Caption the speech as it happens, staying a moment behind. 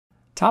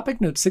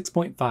Topic note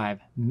 6.5,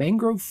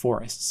 mangrove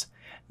forests.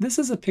 This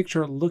is a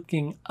picture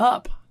looking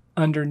up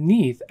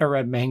underneath a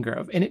red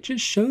mangrove, and it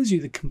just shows you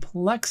the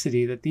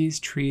complexity that these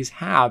trees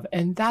have,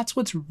 and that's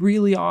what's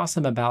really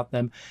awesome about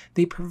them.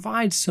 They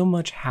provide so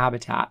much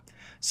habitat.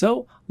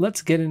 So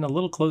let's get in a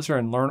little closer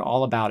and learn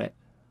all about it.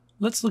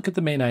 Let's look at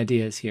the main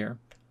ideas here.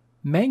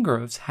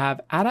 Mangroves have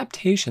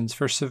adaptations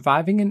for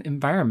surviving in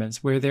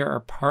environments where they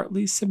are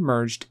partly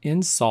submerged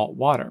in salt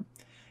water.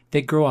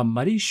 They grow on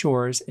muddy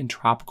shores in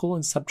tropical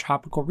and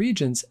subtropical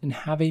regions and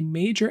have a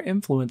major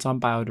influence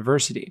on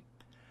biodiversity.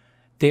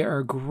 They are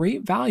a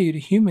great value to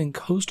human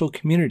coastal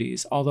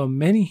communities, although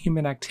many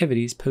human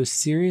activities pose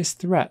serious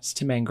threats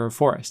to mangrove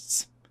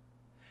forests.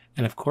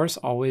 And of course,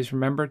 always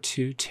remember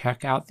to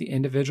check out the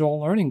individual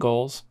learning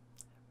goals.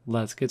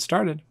 Let's get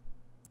started.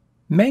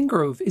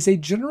 Mangrove is a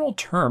general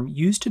term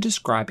used to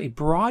describe a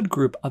broad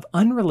group of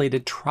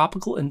unrelated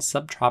tropical and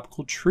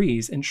subtropical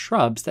trees and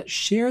shrubs that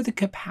share the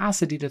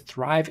capacity to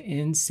thrive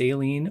in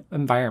saline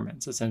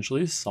environments,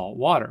 essentially salt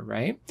water,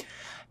 right?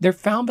 They're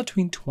found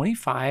between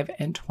 25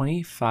 and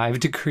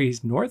 25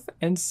 degrees north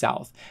and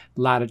south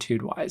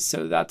latitude-wise,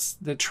 so that's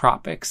the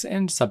tropics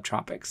and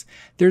subtropics.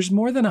 There's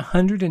more than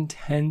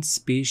 110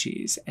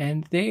 species,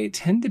 and they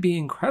tend to be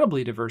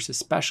incredibly diverse,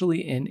 especially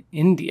in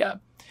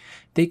India.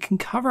 They can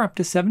cover up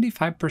to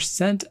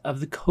 75% of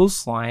the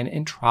coastline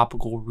in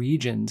tropical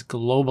regions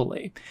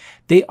globally.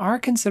 They are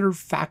considered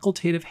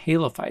facultative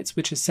halophytes,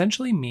 which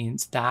essentially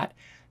means that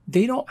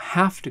they don't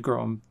have to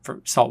grow them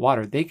for salt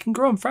water. They can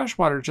grow in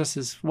freshwater just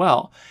as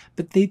well,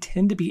 but they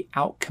tend to be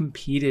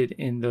outcompeted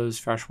in those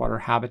freshwater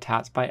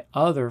habitats by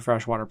other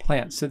freshwater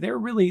plants. So their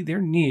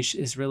niche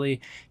is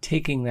really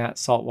taking that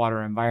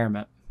saltwater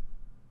environment.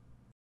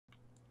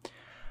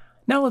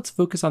 Now let's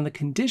focus on the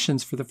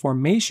conditions for the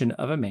formation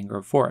of a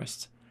mangrove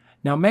forest.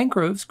 Now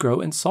mangroves grow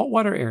in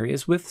saltwater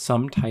areas with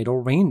some tidal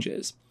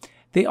ranges.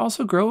 They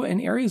also grow in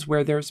areas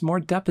where there's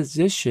more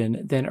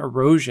deposition than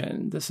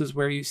erosion. This is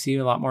where you see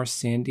a lot more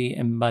sandy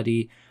and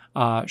muddy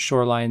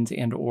shorelines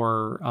and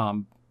or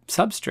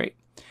substrate.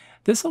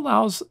 This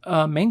allows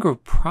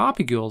mangrove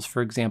propagules,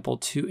 for example,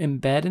 to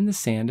embed in the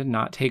sand and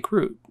not take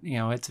root.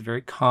 It's a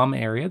very calm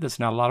area. There's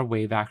not a lot of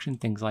wave action,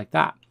 things like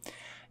that.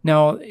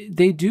 Now,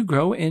 they do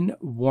grow in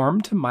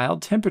warm to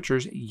mild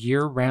temperatures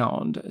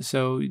year-round.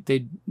 So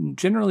they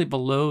generally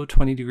below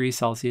 20 degrees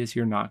Celsius,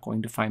 you're not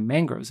going to find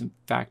mangroves. In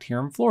fact, here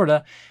in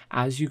Florida,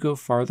 as you go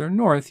farther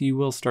north, you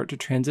will start to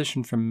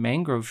transition from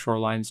mangrove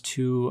shorelines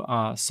to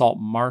salt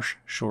marsh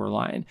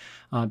shoreline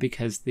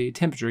because the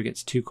temperature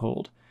gets too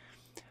cold.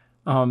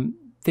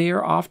 They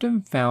are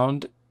often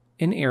found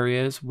in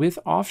areas with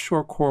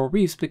offshore coral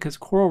reefs because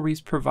coral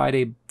reefs provide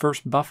a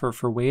burst buffer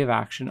for wave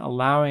action,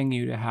 allowing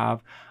you to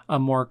have a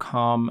more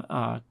calm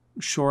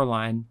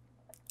shoreline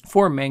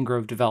for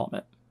mangrove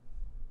development.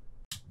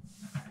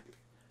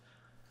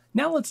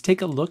 Now let's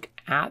take a look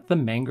at the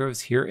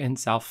mangroves here in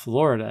South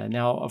Florida.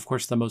 Now, of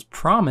course, the most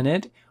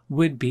prominent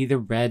would be the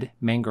red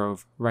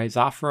mangrove,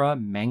 Rhizophora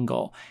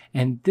mangel.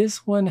 And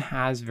this one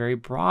has very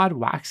broad,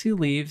 waxy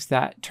leaves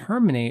that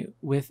terminate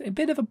with a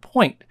bit of a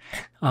point.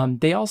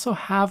 They also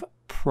have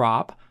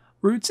prop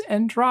roots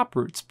and drop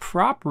roots.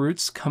 Prop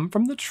roots come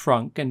from the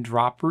trunk and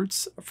drop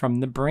roots from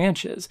the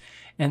branches.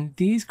 And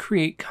these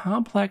create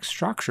complex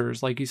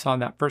structures like you saw in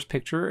that first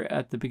picture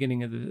at the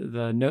beginning of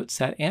the note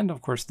set, and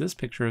of course this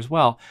picture as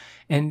well.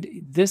 And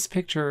this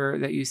picture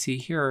that you see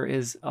here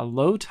is a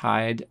low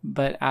tide,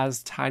 but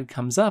as tide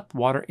comes up,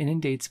 water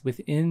inundates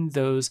within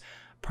those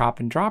prop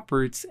and drop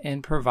roots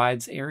and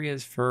provides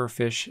areas for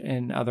fish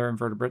and other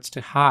invertebrates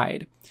to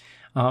hide.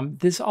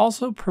 This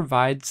also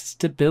provides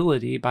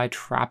stability by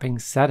trapping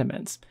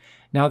sediments.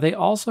 Now they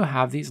also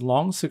have these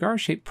long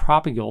cigar-shaped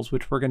propagules,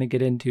 which we're going to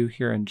get into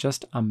here in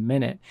just a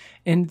minute,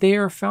 and they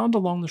are found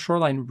along the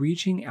shoreline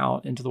reaching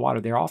out into the water.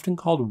 They're often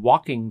called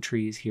walking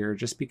trees here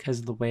just because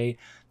of the way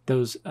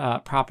those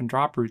prop and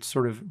drop roots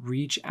sort of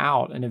reach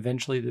out, and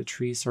eventually the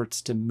tree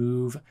starts to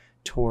move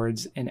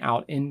towards and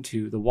out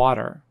into the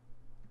water.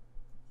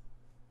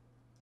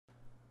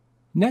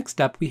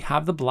 Next up, we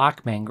have the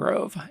black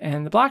mangrove,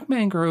 and the black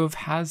mangrove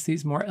has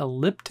these more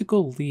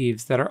elliptical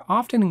leaves that are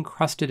often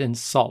encrusted in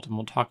salt, and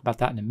we'll talk about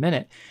that in a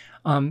minute.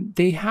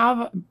 They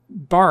have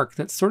bark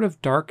that's sort of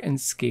dark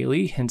and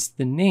scaly, hence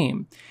the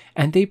name,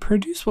 and they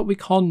produce what we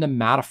call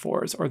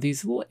nematophores, or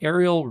these little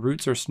aerial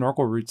roots or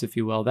snorkel roots, if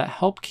you will, that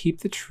help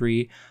keep the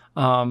tree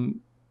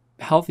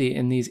healthy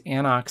in these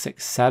anoxic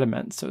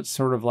sediments. So it's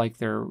sort of like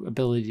their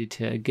ability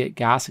to get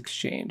gas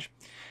exchange.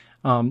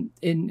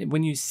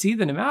 When you see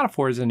the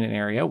nematophores in an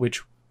area,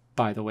 which,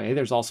 by the way,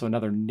 there's also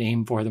another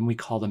name for them. We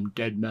call them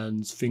dead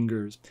man's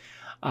fingers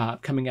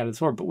coming out of the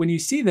soil. But when you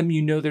see them,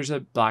 you know there's a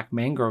black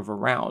mangrove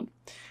around.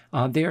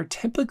 They are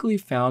typically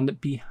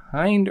found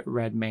behind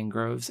red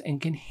mangroves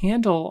and can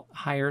handle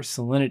higher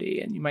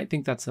salinity. And you might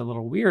think that's a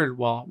little weird.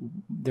 Well,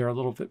 they're a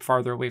little bit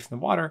farther away from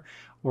the water,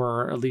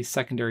 or at least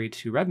secondary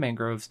to red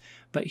mangroves.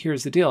 But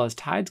here's the deal. As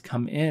tides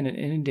come in and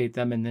inundate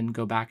them and then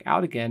go back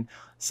out again,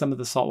 some of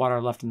the salt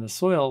water left in the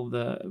soil,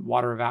 the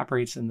water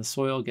evaporates and the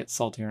soil gets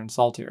saltier and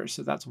saltier.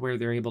 So that's where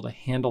they're able to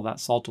handle that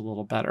salt a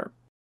little better.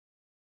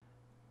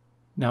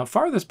 Now,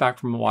 farthest back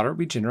from the water,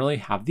 we generally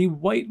have the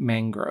white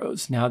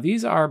mangroves. Now,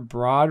 these are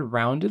broad,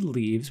 rounded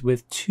leaves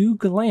with two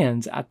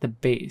glands at the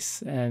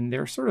base, and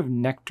they're sort of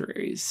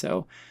nectaries.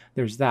 So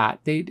there's that.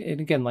 And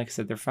again, like I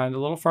said, they're found a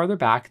little farther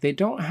back. They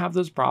don't have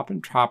those prop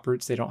and top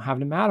roots. They don't have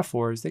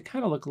nematophores. They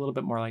kind of look a little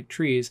bit more like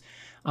trees,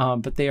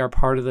 but they are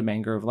part of the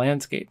mangrove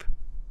landscape.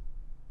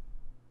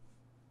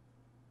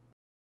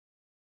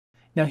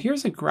 Now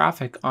here's a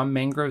graphic on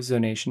mangrove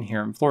zonation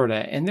here in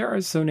Florida, and there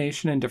is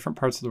zonation in different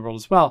parts of the world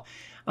as well.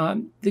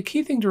 The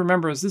key thing to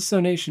remember is this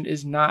zonation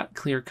is not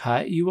clear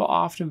cut. You will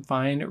often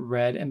find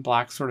red and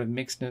black sort of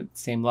mixed at the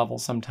same level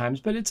sometimes,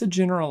 but it's a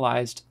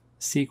generalized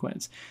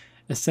sequence.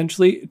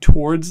 Essentially,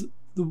 towards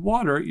the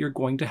water, you're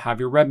going to have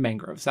your red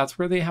mangroves. That's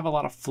where they have a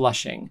lot of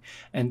flushing,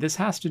 and this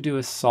has to do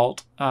with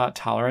salt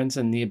tolerance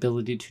and the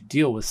ability to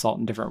deal with salt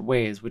in different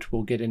ways, which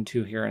we'll get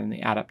into here in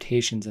the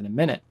adaptations in a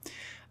minute.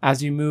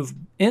 As you move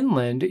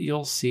inland,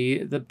 you'll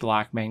see the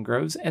black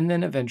mangroves and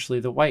then eventually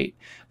the white.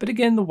 But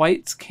again, the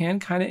whites can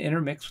kind of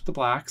intermix with the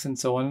blacks and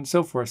so on and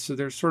so forth. So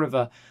there's sort of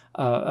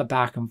a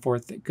back and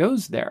forth that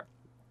goes there.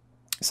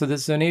 So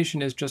this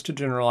zonation is just a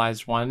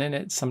generalized one, and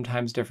it's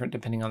sometimes different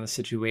depending on the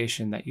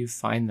situation that you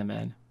find them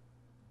in.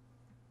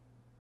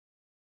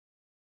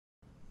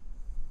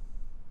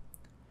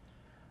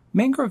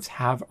 Mangroves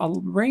have a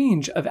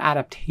range of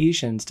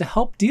adaptations to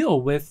help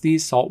deal with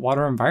these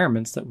saltwater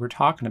environments that we're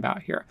talking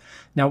about here.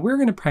 Now, we're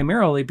going to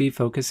primarily be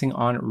focusing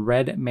on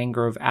red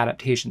mangrove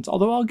adaptations,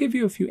 although I'll give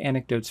you a few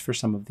anecdotes for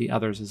some of the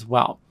others as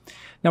well.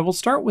 Now, we'll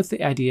start with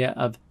the idea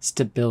of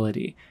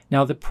stability.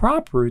 Now, the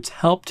prop roots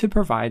help to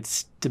provide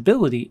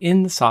stability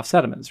in the soft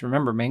sediments.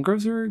 Remember,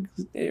 mangroves are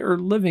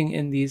living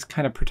in these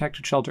kind of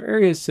protected shelter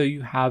areas, so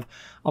you have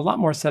a lot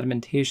more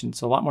sedimentation,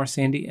 so a lot more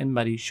sandy and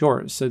muddy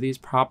shores. So these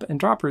prop and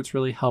drop roots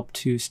really help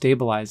to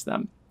stabilize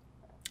them.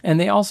 And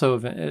they also,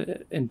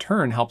 in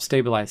turn, help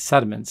stabilize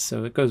sediments,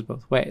 so it goes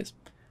both ways.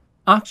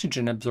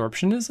 Oxygen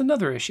absorption is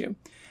another issue.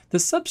 The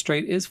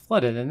substrate is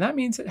flooded, and that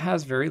means it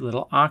has very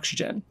little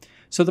oxygen.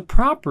 So the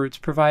prop roots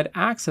provide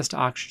access to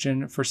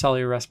oxygen for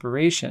cellular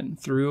respiration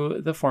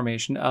through the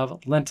formation of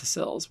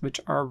lenticels, which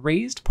are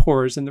raised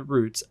pores in the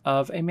roots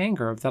of a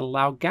mangrove that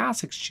allow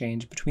gas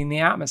exchange between the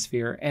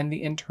atmosphere and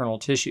the internal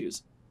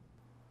tissues.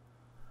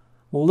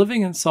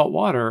 Living in salt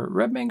water,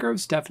 red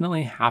mangroves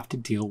definitely have to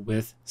deal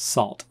with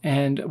salt,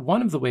 and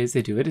one of the ways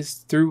they do it is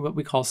through what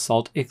we call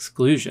salt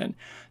exclusion.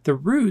 The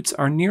roots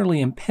are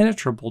nearly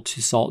impenetrable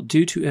to salt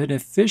due to an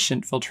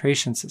efficient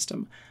filtration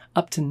system.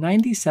 Up to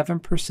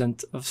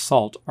 97% of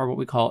salt are what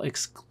we call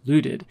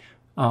excluded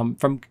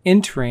from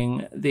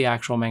entering the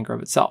actual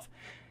mangrove itself.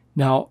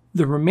 Now,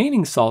 the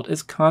remaining salt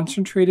is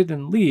concentrated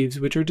in leaves,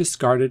 which are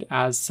discarded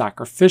as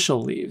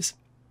sacrificial leaves.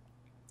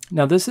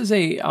 Now, this is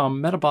a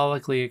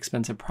metabolically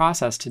expensive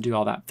process to do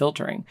all that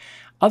filtering.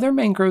 Other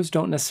mangroves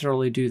don't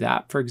necessarily do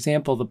that. For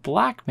example, the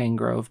black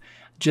mangrove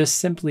just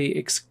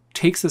simply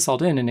takes the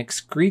salt in and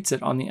excretes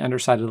it on the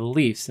underside of the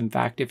leaves. In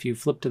fact, if you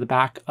flip to the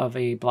back of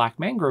a black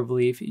mangrove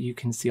leaf, you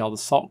can see all the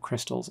salt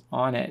crystals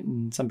on it,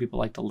 and some people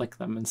like to lick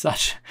them and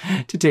such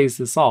to taste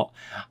the salt.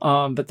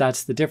 But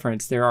that's the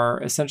difference. There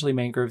are essentially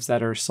mangroves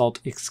that are salt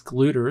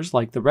excluders,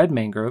 like the red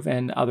mangrove,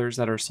 and others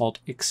that are salt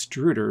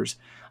extruders,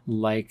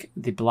 like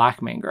the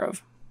black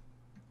mangrove.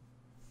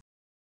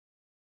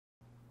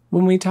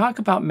 When we talk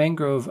about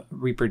mangrove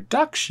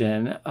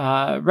reproduction,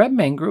 red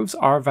mangroves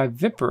are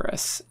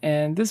viviparous,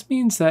 and this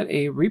means that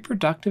a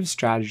reproductive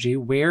strategy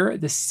where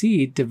the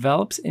seed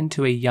develops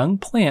into a young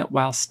plant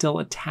while still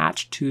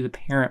attached to the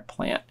parent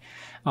plant.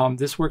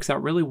 This works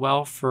out really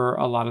well for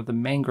a lot of the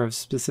mangroves,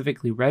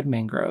 specifically red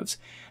mangroves.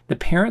 The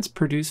parents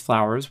produce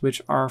flowers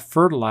which are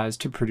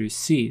fertilized to produce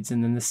seeds,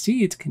 and then the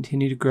seeds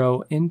continue to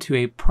grow into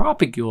a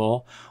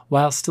propagule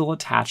while still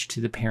attached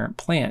to the parent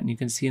plant. And you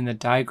can see in the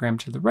diagram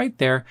to the right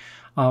there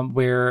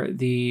where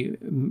the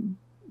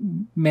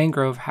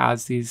mangrove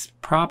has these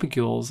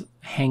propagules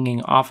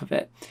hanging off of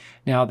it.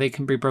 Now, they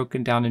can be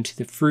broken down into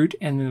the fruit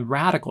and the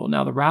radicle.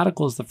 Now, the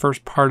radicle is the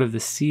first part of the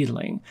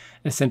seedling,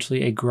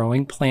 essentially a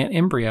growing plant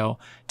embryo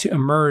to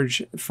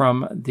emerge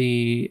from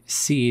the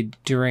seed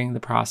during the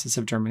process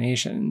of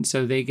germination.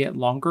 So they get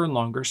longer and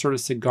longer, sort of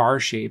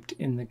cigar-shaped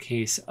in the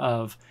case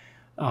of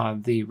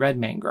the red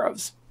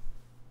mangroves.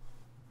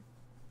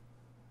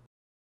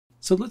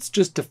 So let's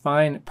just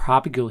define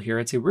propagule here.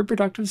 It's a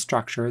reproductive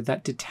structure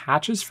that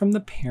detaches from the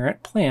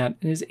parent plant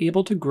and is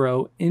able to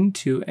grow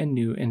into a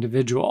new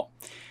individual.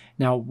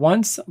 Now,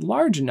 once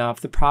large enough,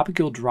 the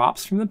propagule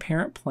drops from the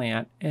parent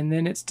plant and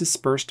then it's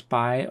dispersed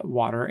by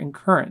water and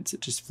currents.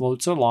 It just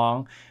floats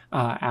along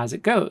as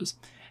it goes.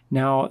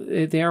 Now,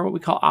 they are what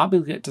we call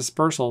obligate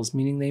dispersals,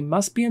 meaning they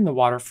must be in the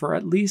water for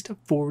at least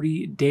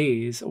 40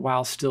 days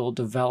while still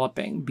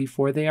developing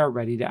before they are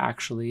ready to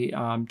actually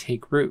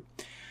take root.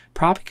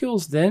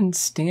 Propagules then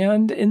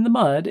stand in the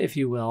mud, if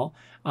you will,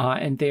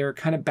 and they are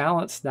kind of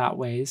balanced that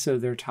way, so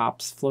their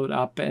tops float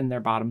up and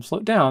their bottoms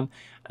float down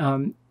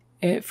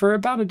for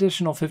about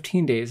additional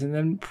 15 days. And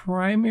then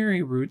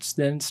primary roots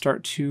then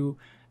start to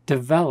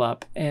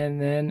develop,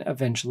 and then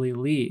eventually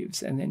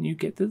leaves. And then you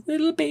get the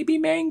little baby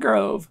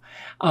mangrove.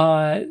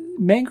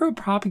 Mangrove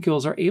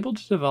propagules are able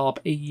to develop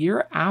a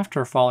year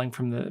after falling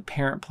from the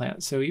parent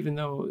plant. So even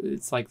though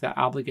it's like the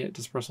obligate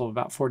dispersal of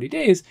about 40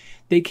 days,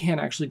 they can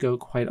actually go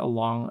quite a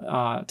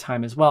long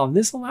time as well. And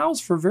this allows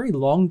for very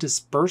long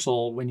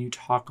dispersal when you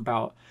talk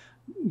about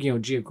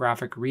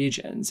geographic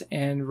regions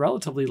and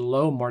relatively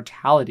low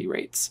mortality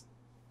rates.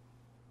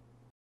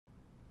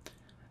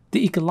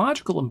 The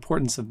ecological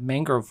importance of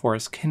mangrove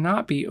forests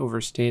cannot be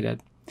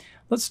overstated.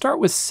 Let's start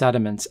with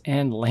sediments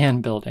and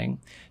land building.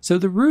 So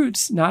the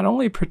roots not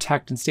only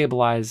protect and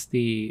stabilize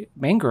the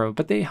mangrove,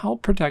 but they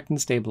help protect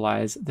and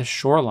stabilize the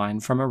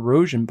shoreline from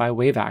erosion by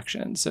wave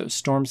action. So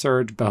storm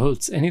surge,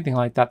 boats, anything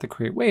like that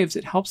create waves,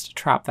 it helps to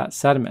trap that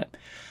sediment.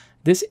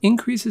 This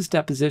increases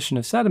deposition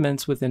of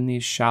sediments within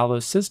these shallow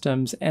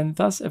systems and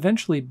thus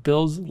eventually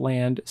builds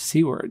land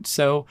seaward.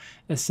 So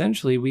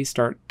essentially we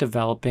start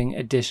developing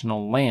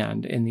additional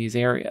land in these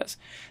areas.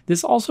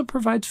 This also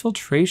provides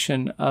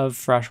filtration of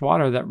fresh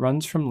water that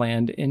runs from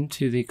land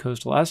into the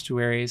coastal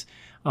estuaries,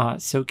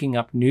 soaking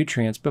up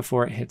nutrients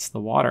before it hits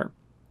the water.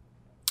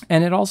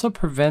 And it also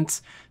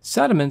prevents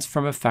sediments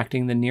from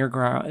affecting the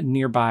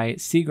nearby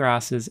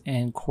seagrasses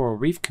and coral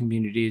reef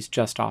communities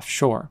just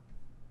offshore.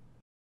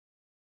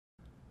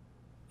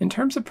 In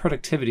terms of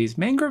productivities,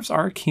 mangroves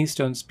are a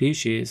keystone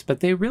species, but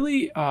they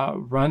really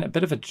run a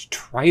bit of a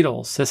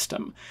detrital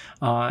system.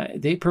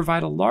 They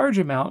provide a large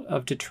amount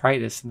of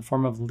detritus in the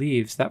form of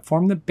leaves that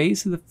form the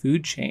base of the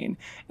food chain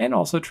and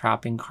also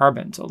trapping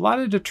carbon. So a lot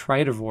of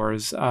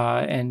detritivores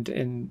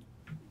and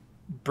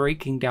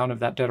breaking down of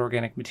that dead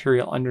organic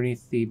material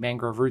underneath the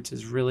mangrove roots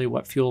is really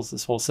what fuels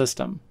this whole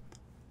system.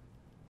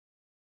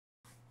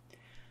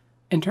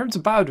 In terms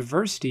of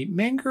biodiversity,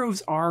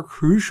 mangroves are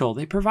crucial.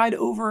 They provide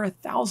over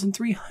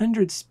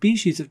 1,300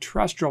 species of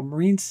terrestrial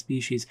marine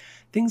species,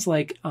 things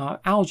like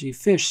algae,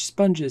 fish,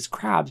 sponges,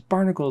 crabs,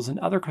 barnacles, and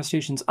other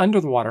crustaceans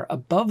under the water.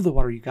 Above the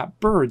water, you've got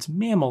birds,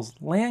 mammals,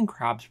 land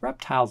crabs,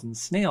 reptiles, and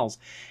snails.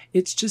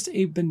 It's just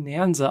a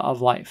bonanza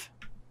of life.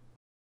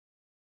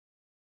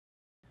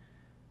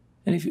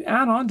 And if you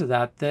add on to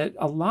that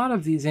a a lot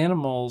of these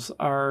animals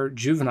are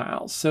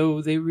juveniles,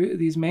 so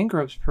these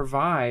mangroves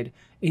provide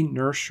a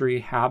nursery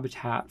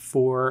habitat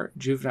for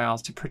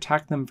juveniles to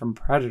protect them from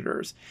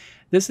predators.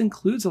 This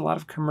includes a lot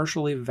of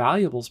commercially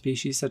valuable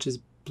species such as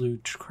blue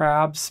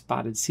crabs,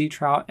 spotted sea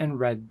trout, and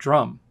red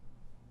drum.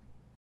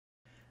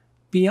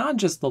 Beyond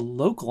just the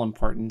local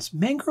importance,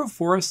 mangrove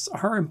forests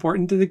are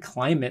important to the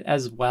climate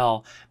as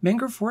well.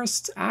 Mangrove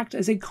forests act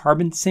as a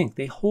carbon sink.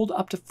 They hold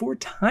up to 4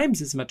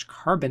 times as much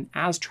carbon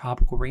as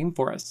tropical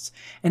rainforests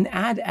and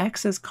add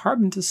excess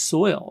carbon to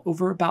soil,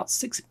 over about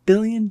 6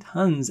 billion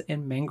tons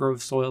in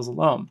mangrove soils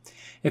alone.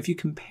 If you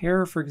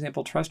compare, for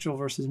example, terrestrial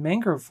versus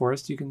mangrove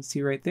forests, you can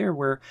see right there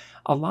where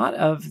a lot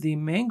of the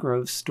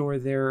mangroves store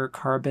their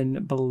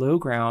carbon below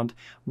ground,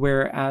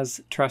 whereas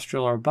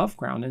terrestrial are above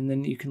ground. And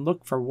then you can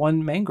look for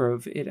one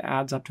mangrove, it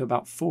adds up to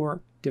about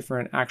 4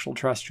 different actual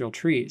terrestrial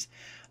trees.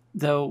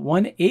 Though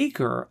 1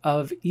 acre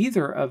of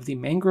either of the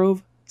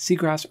mangrove,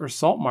 seagrass, or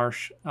salt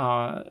marsh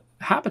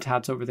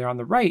habitats over there on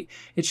the right,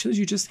 it shows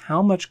you just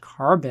how much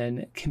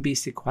carbon can be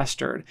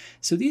sequestered.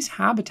 So these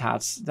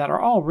habitats that are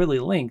all really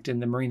linked in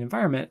the marine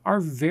environment are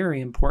very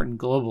important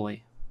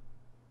globally.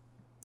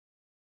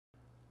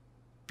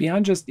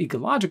 Beyond just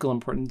ecological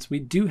importance, we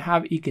do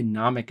have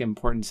economic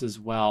importance as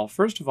well.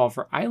 First of all,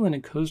 for island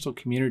and coastal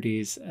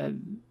communities,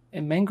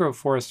 and mangrove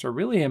forests are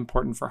really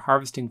important for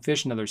harvesting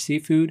fish and other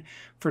seafood,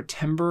 for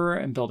timber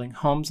and building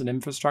homes and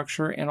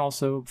infrastructure, and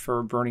also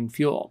for burning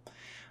fuel.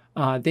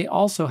 They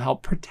also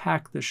help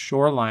protect the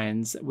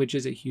shorelines, which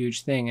is a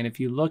huge thing. And if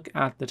you look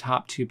at the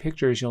top 2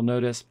 pictures, you'll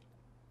notice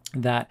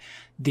that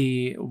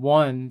the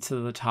one to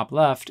the top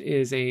left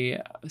is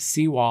a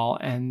seawall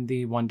and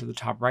the one to the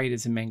top right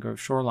is a mangrove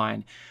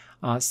shoreline.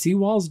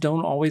 Seawalls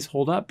don't always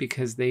hold up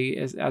because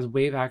as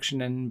wave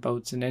action and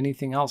boats and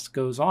anything else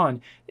goes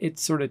on, it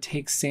sort of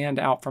takes sand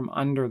out from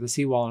under the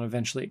seawall and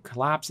eventually it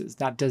collapses.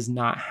 That does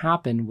not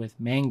happen with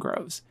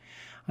mangroves.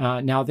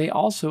 Now, they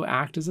also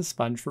act as a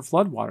sponge for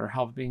floodwater,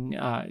 helping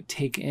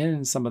take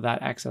in some of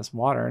that excess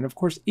water. And of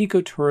course,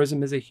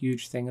 ecotourism is a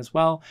huge thing as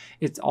well.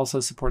 It also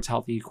supports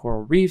healthy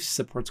coral reefs,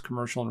 supports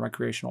commercial and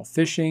recreational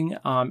fishing,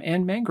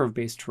 and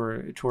mangrove-based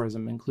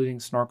tourism, including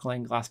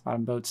snorkeling,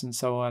 glass-bottom boats, and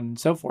so on and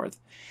so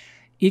forth.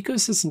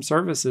 Ecosystem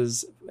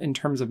services in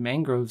terms of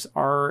mangroves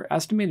are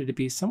estimated to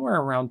be somewhere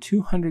around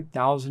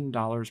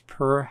 $200,000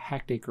 per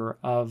hectare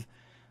of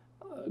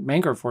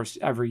mangrove forest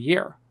every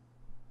year.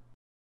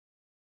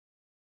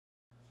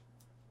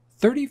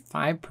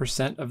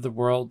 35% of the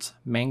world's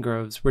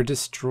mangroves were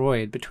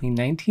destroyed between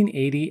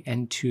 1980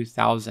 and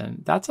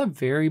 2000. That's a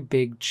very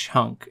big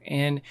chunk.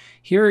 And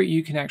here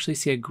you can actually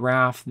see a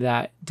graph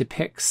that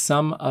depicts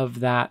some of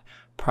that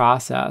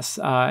process,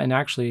 and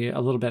actually a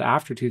little bit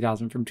after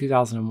 2000, from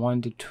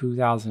 2001 to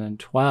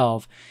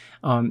 2012.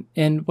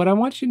 And what I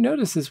want you to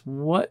notice is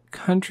what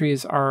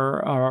countries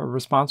are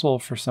responsible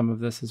for some of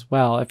this as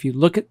well. If you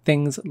look at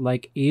things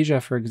like Asia,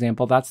 for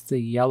example, that's the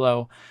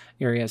yellow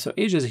area. So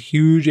Asia is a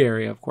huge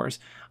area, of course,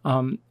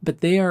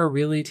 but they are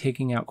really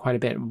taking out quite a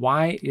bit.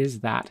 Why is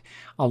that?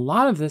 A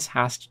lot of this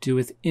has to do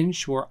with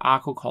inshore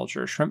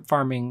aquaculture, shrimp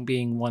farming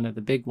being one of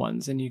the big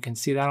ones. And you can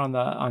see that on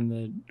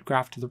the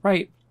graph to the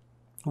right.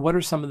 What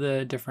are some of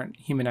the different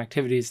human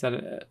activities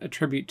that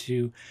attribute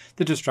to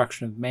the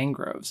destruction of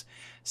mangroves?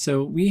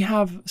 So we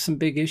have some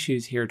big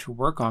issues here to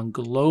work on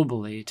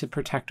globally to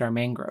protect our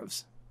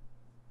mangroves.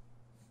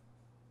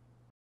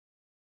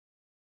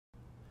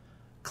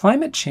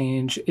 Climate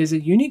change is a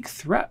unique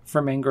threat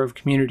for mangrove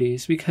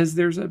communities because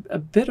there's a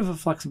bit of a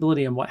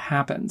flexibility in what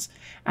happens.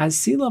 As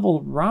sea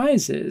level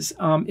rises,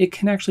 it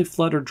can actually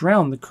flood or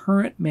drown the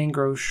current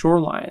mangrove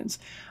shorelines.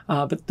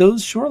 But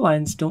those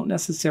shorelines don't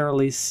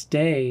necessarily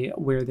stay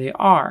where they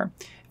are.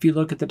 If you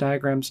look at the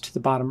diagrams to the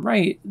bottom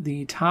right,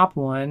 the top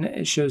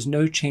one shows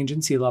no change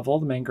in sea level.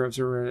 The mangroves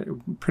are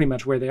pretty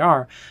much where they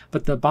are.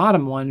 But the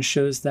bottom one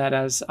shows that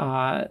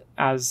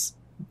as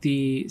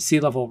the sea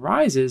level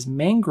rises,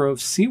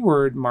 mangrove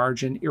seaward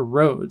margin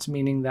erodes,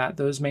 meaning that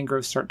those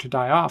mangroves start to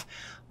die off.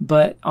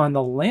 But on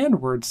the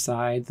landward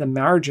side, the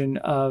margin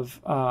of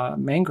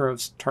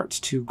mangroves starts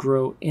to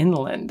grow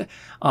inland.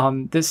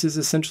 This is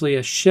essentially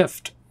a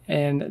shift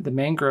in the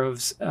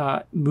mangroves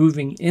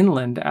moving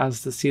inland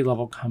as the sea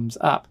level comes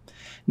up.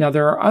 Now,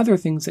 there are other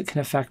things that can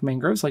affect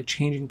mangroves, like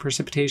changing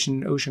precipitation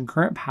and ocean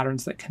current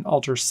patterns that can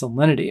alter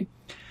salinity.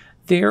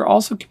 There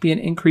also can be an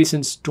increase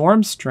in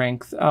storm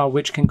strength,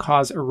 which can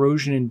cause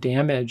erosion and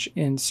damage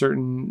in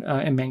certain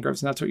in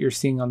mangroves. And that's what you're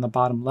seeing on the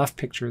bottom left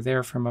picture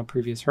there from a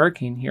previous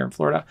hurricane here in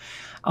Florida.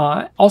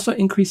 Also,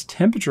 increased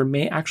temperature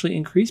may actually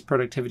increase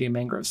productivity in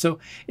mangroves. So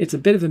it's a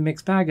bit of a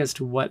mixed bag as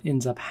to what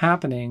ends up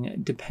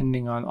happening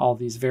depending on all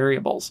these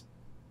variables.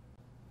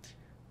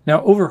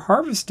 Now,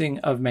 overharvesting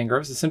of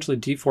mangroves, essentially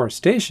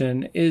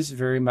deforestation, is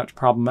very much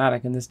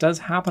problematic, and this does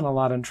happen a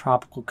lot in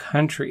tropical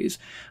countries.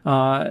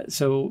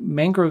 So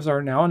mangroves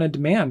are now in a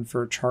demand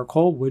for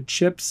charcoal, wood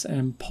chips,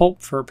 and pulp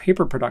for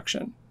paper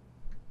production.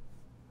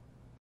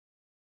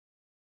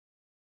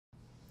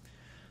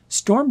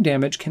 Storm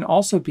damage can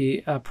also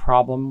be a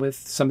problem with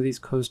some of these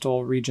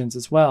coastal regions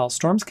as well.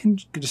 Storms can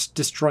just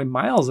destroy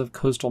miles of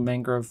coastal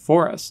mangrove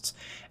forests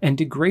and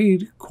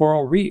degrade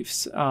coral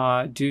reefs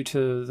due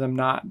to them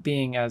not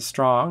being as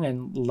strong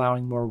and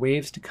allowing more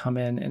waves to come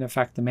in and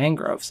affect the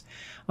mangroves.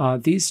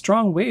 These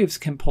strong waves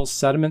can pull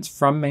sediments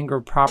from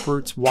mangrove prop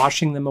roots,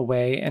 washing them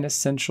away, and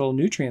essential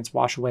nutrients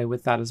wash away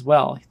with that as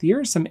well. Here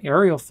are some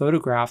aerial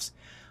photographs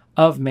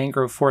of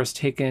mangrove forests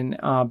taken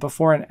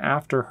before and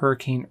after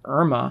Hurricane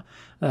Irma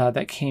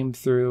that came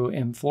through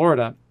in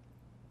Florida.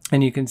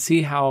 And you can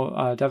see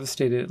how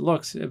devastated it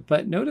looks.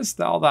 But notice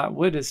that all that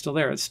wood is still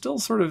there. It's still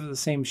sort of the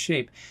same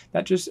shape.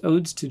 That just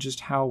owes to just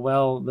how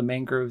well the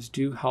mangroves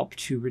do help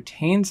to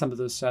retain some of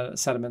those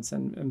sediments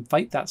and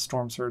fight that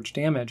storm surge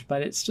damage.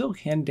 But it still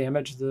can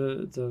damage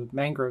the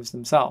mangroves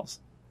themselves.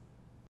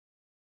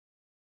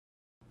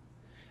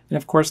 And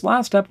of course,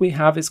 last up we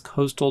have is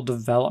coastal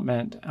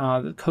development.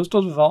 The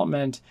coastal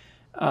development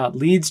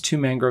leads to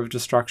mangrove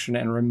destruction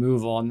and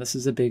removal, and this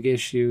is a big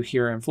issue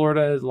here in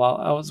Florida,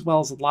 as well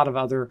as a lot of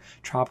other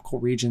tropical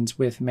regions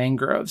with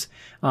mangroves.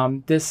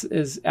 This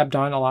is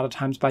done a lot of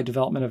times by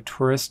development of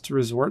tourist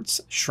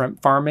resorts,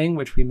 shrimp farming,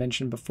 which we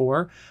mentioned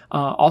before.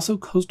 Also,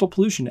 coastal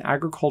pollution,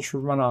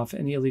 agricultural runoff,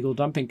 and illegal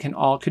dumping can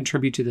all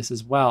contribute to this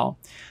as well.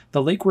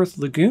 The Lake Worth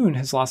Lagoon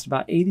has lost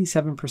about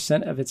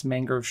 87% of its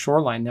mangrove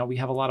shoreline. Now, we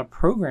have a lot of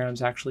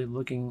programs actually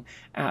looking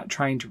at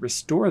trying to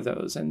restore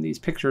those, and these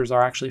pictures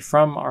are actually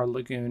from our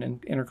lagoon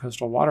and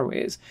intercoastal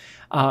waterways.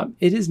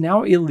 It is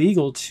now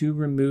illegal to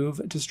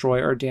remove,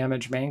 destroy, or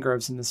damage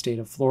mangroves in the state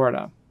of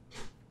Florida.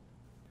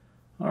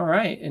 All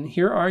right, and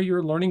here are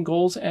your learning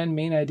goals and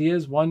main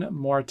ideas one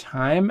more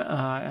time.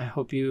 I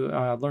hope you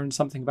learned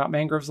something about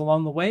mangroves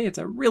along the way. It's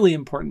a really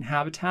important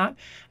habitat.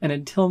 And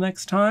until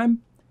next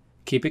time,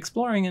 keep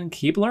exploring and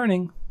keep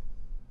learning.